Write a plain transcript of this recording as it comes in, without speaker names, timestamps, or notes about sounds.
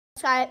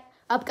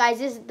Up, guys.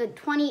 This is the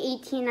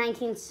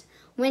 2018-19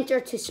 winter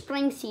to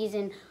spring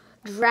season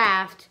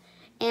draft,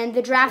 and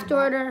the draft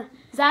order.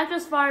 Zach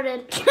just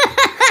farted.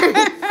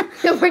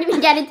 So we're gonna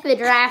get into the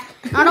draft.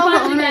 Not all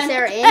the owners that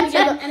are in. And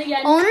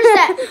again.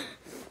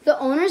 The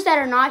owners that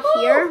are not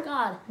here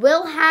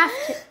will have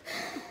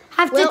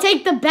to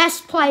take the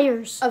best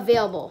players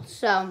available.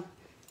 So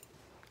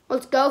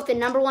let's go with the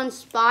number one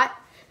spot.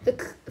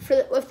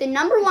 With the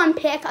number one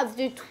pick of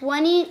the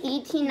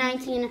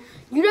 2018-19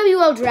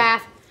 UWL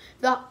draft,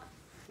 the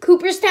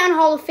Cooperstown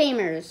Hall of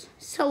Famers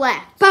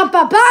select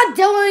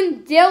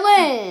Dylan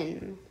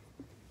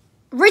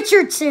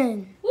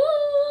Richardson. Woo!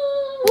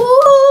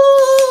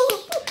 Woo!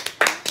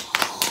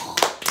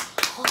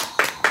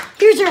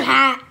 Here's your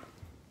hat.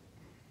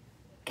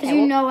 Because Okay,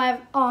 you know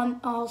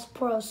on all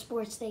pro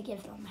sports they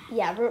give them that.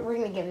 Yeah, we're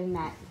going to give him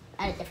that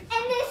at a different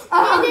time. And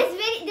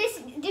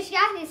this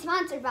draft is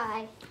sponsored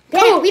by.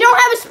 Hey, we don't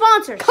have a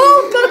sponsor.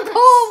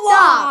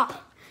 Coca-Cola.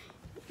 Stop.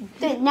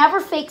 They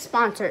never fake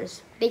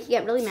sponsors. They can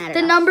get really mad at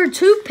The us. number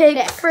 2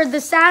 pick for the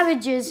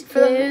Savages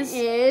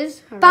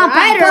is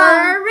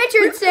Ryder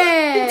Richardson.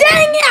 Dang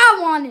it, I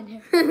wanted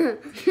him.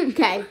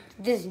 Okay,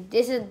 this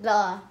is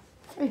the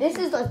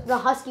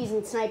Huskies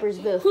and Snipers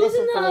booth. Who's this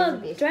in is the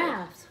Laser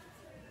draft?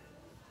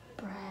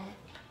 Brett.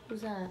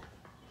 Who's that?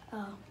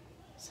 Oh,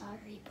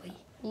 sorry, boy.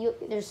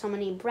 There's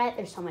someone named Brett.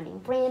 There's someone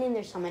named Brandon.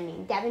 There's someone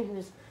named Devin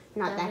who's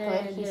not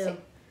that good.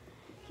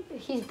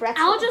 He's Brett's.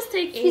 I'll just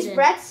take Aiden. He's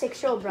Brett's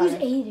 6-year-old brother. Who's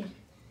Aiden?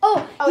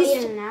 Oh,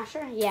 he's Aiden and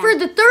Asher. Yeah. for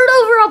the 3rd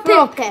overall pick.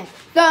 Okay.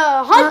 The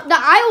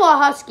Iowa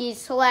Huskies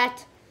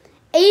select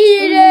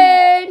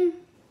Aiden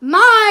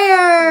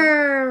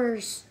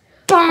Myers.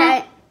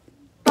 Okay.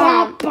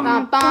 Bum.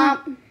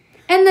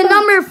 And the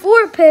number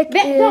 4 pick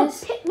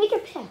is... Make your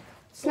pick.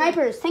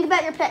 Snipers, think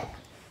about your pick.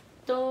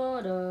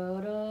 Da, da,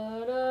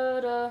 da, da,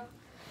 da.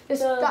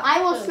 The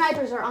Iowa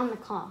Snipers are on the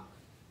call.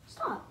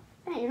 Stop.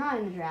 Hey, you're not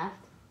in the draft.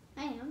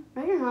 I am.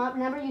 No, you're not.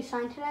 Remember you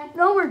signed today?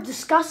 No, we're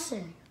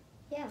discussing.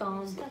 Yeah,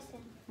 Dumb.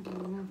 disgusting.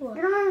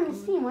 You're not on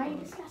this team. Why are you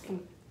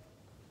discussing?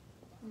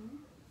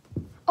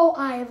 Oh,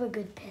 I have a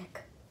good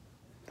pick.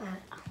 But I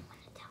don't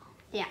want to tell him.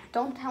 Yeah,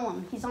 don't tell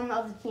him. He's on the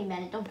other team,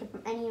 Bennett. Don't give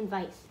him any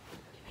advice.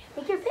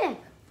 Make your pick.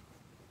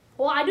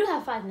 Well, I do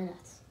have 5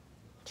 minutes.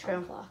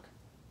 True.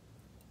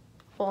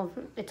 Well,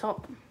 it's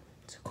all.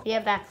 You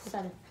have that.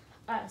 7.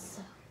 Alright,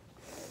 so.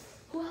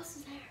 Who else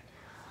is there?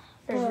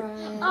 There's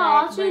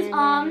I'll choose,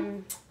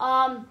 Brandon.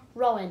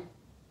 Rowan.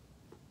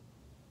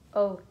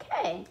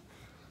 Okay.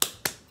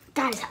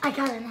 Guys, I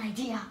got an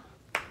idea.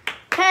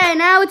 Okay,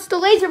 now it's the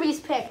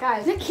Laserbeast pick,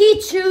 guys. He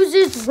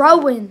chooses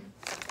Rowan.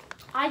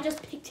 I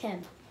just picked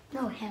him.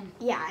 No, him.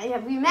 Yeah,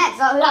 we met.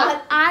 So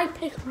I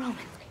picked Rowan.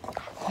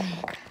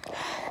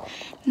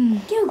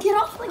 Dude, get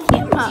off the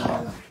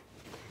camera.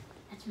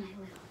 That's my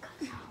little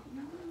cousin.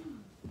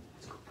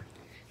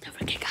 Don't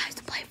forget, guys,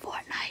 to play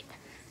Fortnite.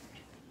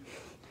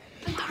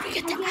 Don't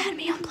forget to add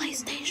me on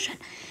PlayStation.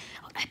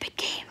 Epic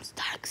Games,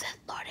 Darkset,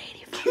 Lord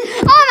 84.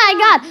 Oh my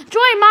god!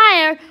 Joy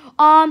Meyer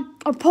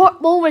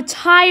will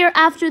retire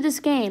after this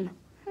game.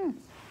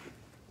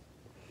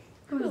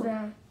 Who's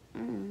that?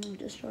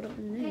 Just showed up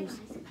in the news.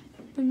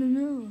 Who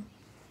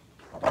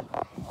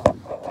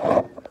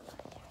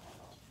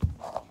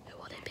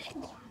will they pick?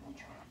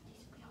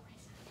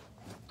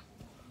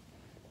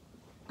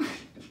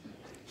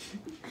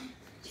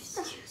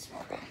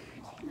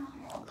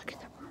 Look at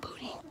their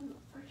booty.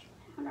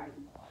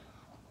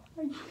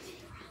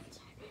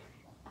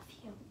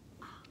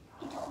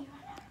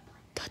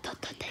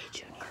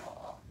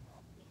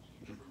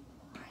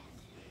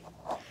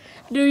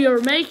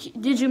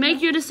 Did you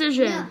make your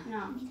decision?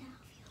 No.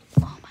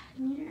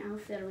 We need an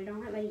outfielder. We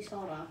don't have any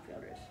solid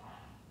outfielders.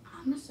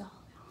 I'm a solid.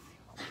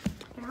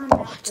 We're not an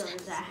outfielder,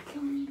 Zach.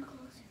 We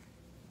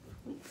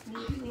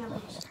have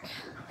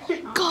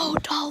Go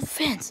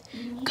Dolphins!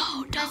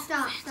 Go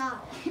Dolphins!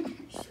 Stop.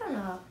 Shut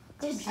up.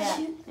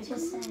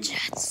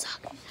 Jets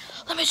suck.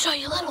 Let me show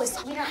you a little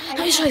something. Let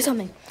me show you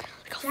something.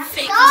 Look how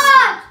fake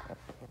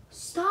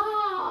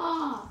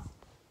Stop.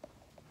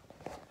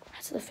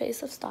 That's the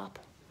face of stop.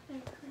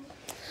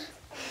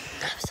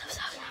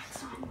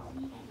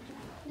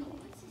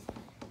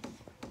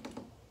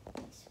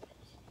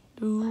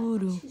 The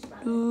whiner.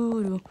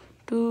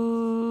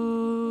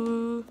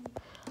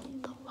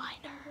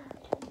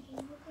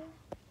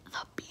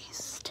 The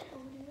beast.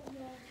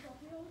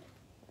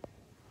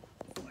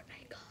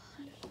 Fortnite God.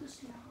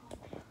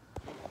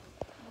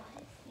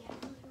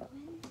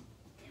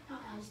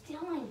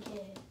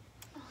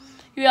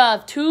 You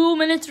have 2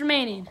 minutes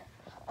remaining.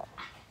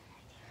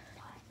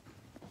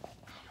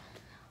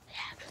 They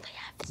actually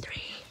have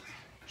 3.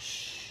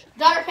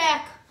 Daughter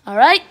pick. All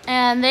right,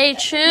 and they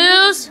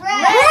choose.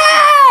 Brett.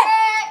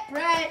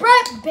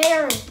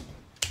 Barrett.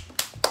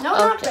 No,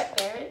 not Brett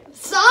Barrett.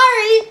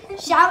 Sorry.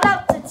 Shout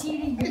out to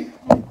TD.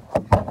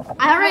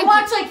 I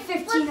watched like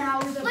 15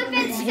 hours of Flip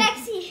it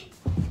sexy.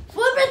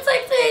 Flip it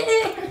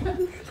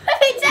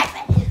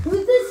sexy.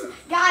 Who's this?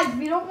 Guys,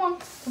 we don't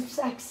want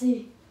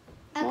sexy.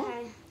 Okay. All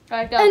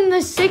right, go. And the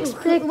 6th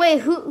pick.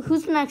 Wait,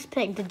 who's the next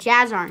pick? The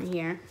Jazz aren't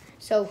here.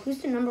 So who's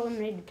the number one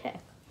rated pick?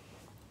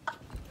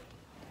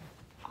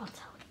 I'll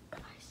tell you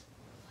guys.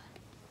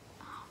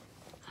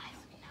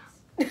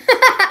 I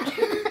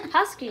don't know.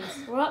 Huskies.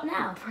 We're up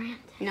now.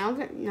 No,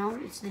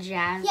 it's the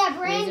Jazz. Yeah,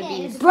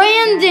 Brandon.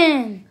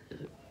 Brandon.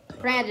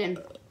 Brandon.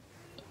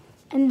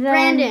 And then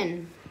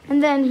Brandon.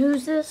 And then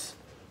who's this?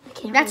 I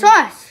can't That's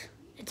remember. us.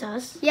 It's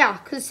us. Yeah,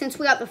 because since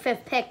we got the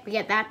 5th pick, we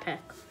get that pick.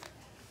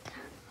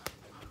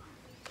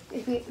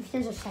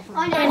 Here's a second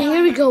one. And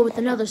here we go with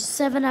another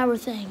 7-hour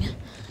thing.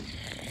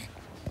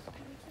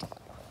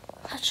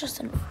 Let's just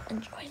enjoy the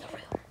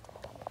reel.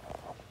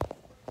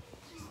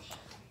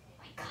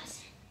 My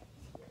cousin.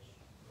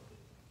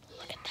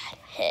 Look at that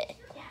hit.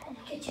 Yeah, and I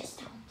could just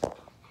don't.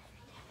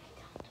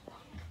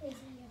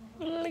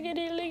 Look at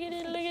it, look at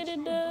it, look at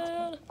it.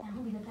 That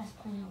will be the best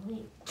player in the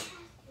league.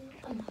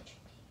 I'm not joking.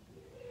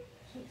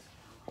 He's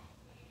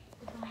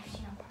I've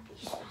seen him run.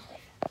 He's fast.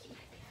 He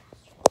might be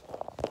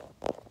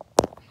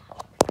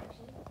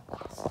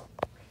faster.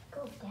 Go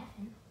with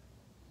Devin.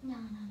 No.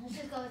 Let's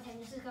just go with him.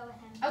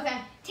 Okay.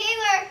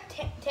 Taylor.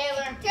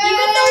 Taylor.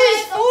 Even though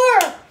he's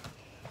 4,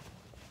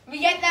 we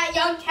get that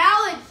young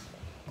talent.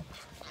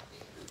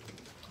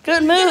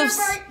 Good moves.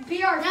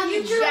 Be our Now the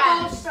future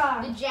Jazz.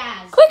 all-star. The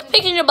Jazz. Quick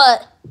pick in your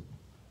butt.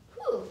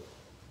 Who?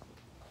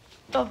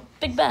 Oh,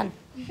 Big Ben.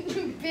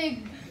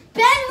 Big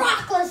Ben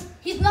Rockless.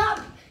 He's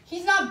not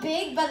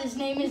big, but his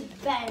name is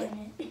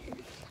Ben.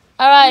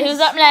 All right, who's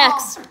up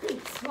next?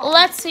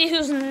 Let's see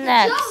who's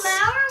next. Joe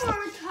Mauer will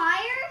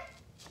retire.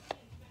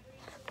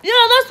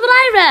 Yeah, that's what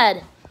I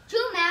read.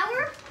 Joe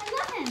Mauer? I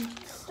love him.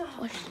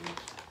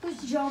 Who's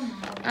Joe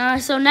Mauer?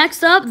 So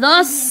next up,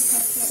 the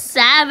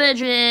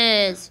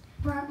Savages.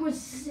 Brent was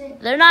sick.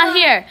 They're not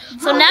here.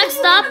 So next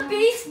A up,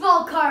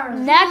 baseball card.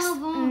 next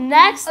Of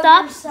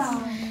up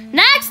yourself.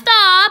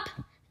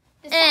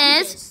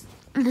 is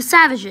the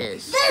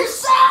Savages. They're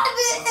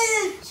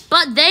savage.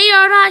 But they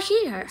are not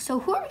here. So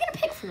who are we gonna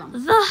pick for them?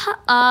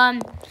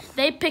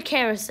 They pick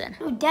Harrison.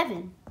 Oh,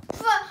 Devin.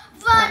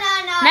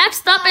 Banana.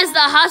 Next up is the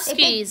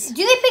Huskies.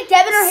 Do they pick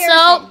Devin or Harrison?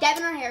 So-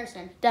 Devin or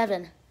Harrison?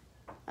 Devin.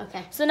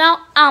 Okay. So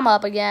now I'm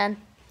up again,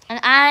 and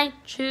I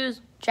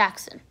choose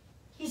Jackson.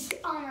 He's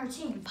on our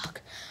team.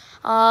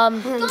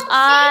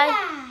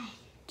 I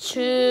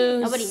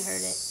choose. Nobody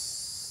heard it.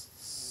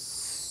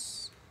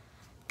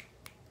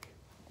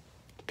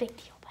 Big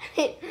deal.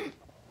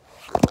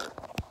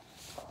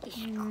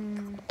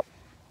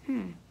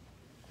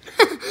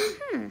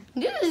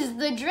 This is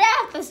the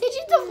draft. The Stages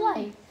of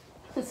Life.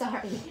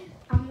 Sorry.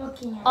 I'm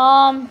looking at.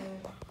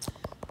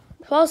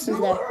 Who else is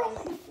there?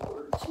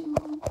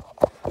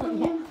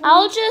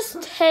 I'll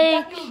just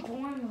take You were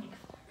born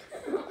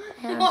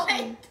What?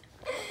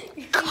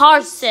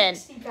 Carson.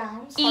 60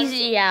 pounds.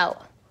 Easy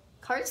out.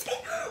 Carson?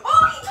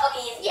 Oh, he took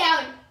easy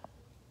out.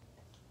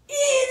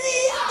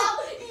 Easy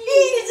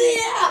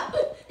out.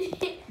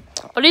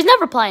 But he's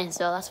never playing,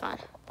 so that's fine.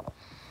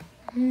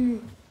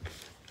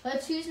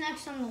 Let's who's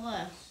next on the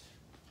list.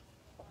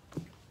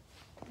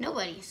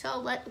 Nobody.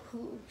 So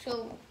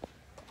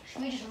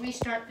should we just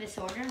restart this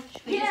order?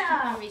 Should we just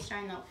keep on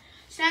restarting though?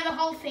 So now the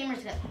Hall of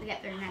Famers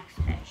get their next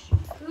pitch.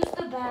 Who's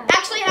the best?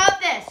 Actually, how about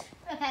this?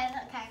 Okay.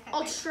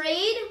 I'll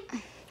trade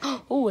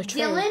Oh, a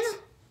trade. Dylan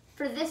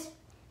for this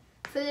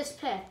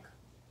pick.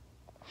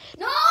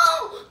 No!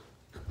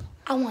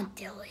 I want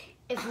Dilly.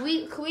 Could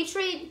we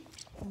trade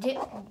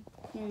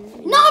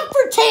Not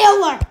for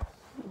Taylor.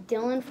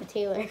 Dylan for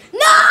Taylor? No!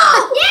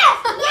 Yes!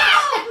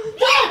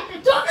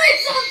 Don't make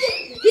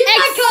something. He's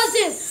my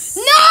cousin.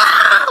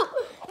 No!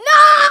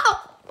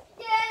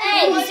 A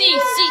C C E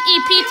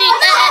P T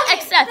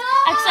accept A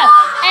C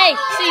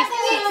C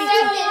P T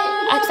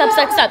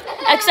accept A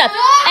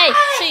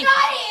C.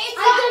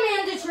 I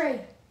demand a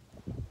trade.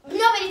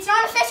 No, but it's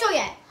not official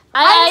yet.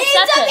 I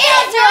accept it.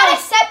 It's not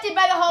accepted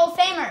by the Hall of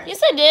Famers.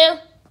 Yes, I do.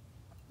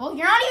 Well,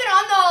 you're not even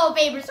on the Hall of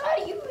Famers, so how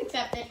do you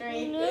accept the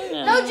trade?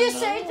 No, just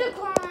say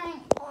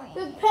decline.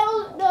 The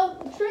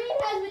trade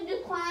has been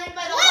declined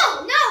by the No!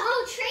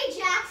 Oh, trade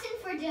Jackson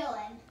for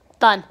Dylan.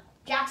 Done.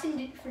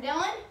 Jackson for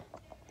Dylan?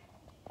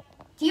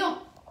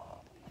 Deal.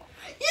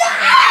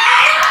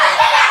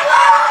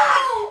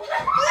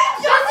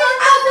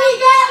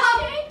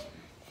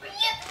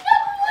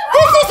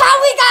 This is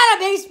how we got a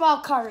baseball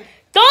card.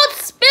 Don't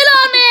spit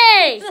on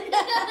me!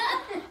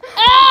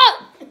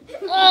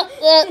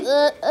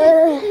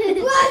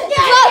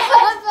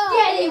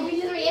 Yeah,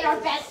 we just made our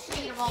best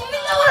trade of all time.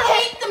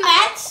 I hate the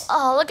Mets.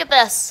 Oh, look at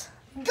this.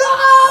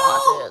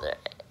 Go!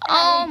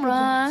 Home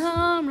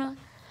run.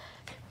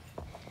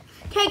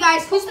 Okay,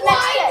 guys, who's the next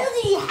Why pick? does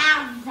he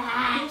have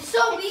that? So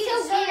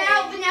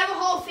now the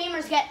Hall of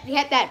Famers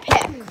get that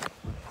pick.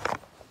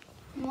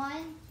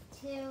 1,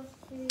 2,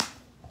 3.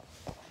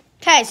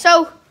 Okay,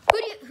 so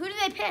who do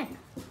they pick?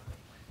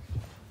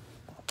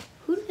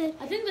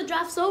 I think the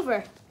draft's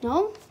over.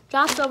 No?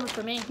 Draft's over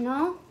for me.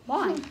 No?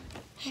 Why?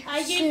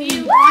 I give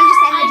you. Why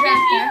just end the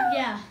draft there?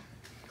 Yeah.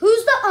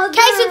 Who's the other?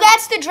 Okay, so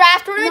that's the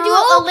draft. We're gonna do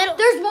a little.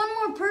 There's one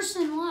more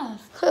person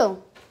left.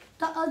 Who?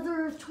 The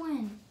other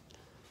twin.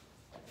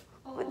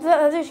 The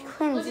other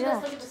twins. Look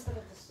at this. Look at this. Look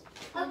at this.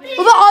 Well,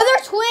 the other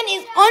twin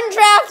is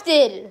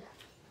undrafted.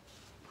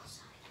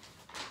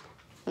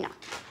 No.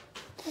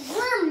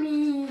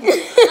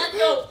 Let's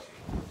go.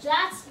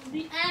 That's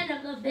the end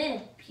of the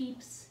bid,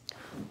 peeps.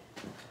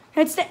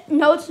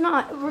 No, it's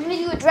not. We're gonna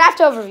do a draft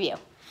overview.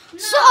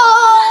 So,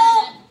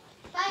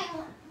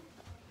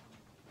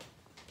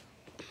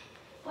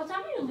 What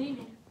time are you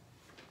leaving?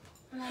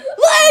 let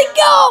it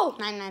go.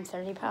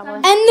 9:30 probably.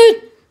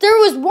 And there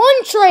was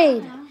one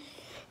trade.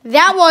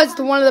 That was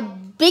one of the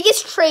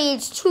biggest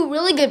trades. Two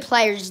really good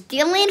players,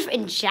 Dylan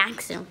and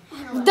Jackson.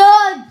 Wow.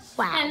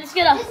 And let's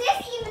get up. Does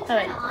this even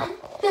turn on?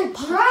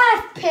 The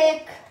draft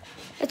pick.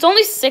 It's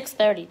only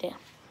 6:30, Dan.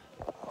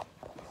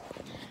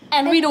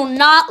 And we do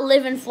not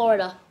live in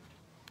Florida.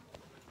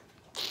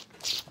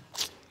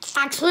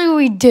 Actually,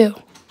 we do.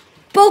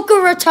 Boca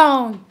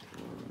Raton.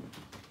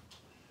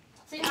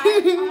 See,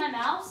 on my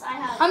mouse, I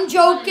have. I'm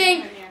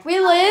joking. We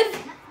live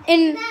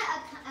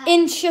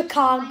in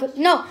Chicago.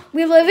 No,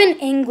 we live in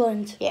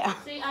England. Yeah.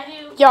 See, I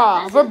do.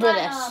 Yeah, this we're is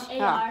British. my,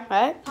 Yeah, AR.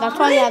 right? That's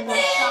why we have the...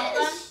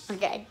 Shotgun,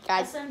 Okay,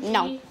 guys. SMG,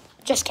 No,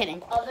 just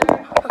kidding. Other,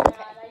 and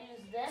I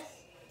use this.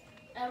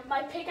 And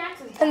my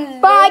pickaxe is.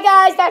 Bye,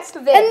 guys. That's the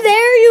video. And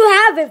there you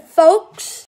have it, folks.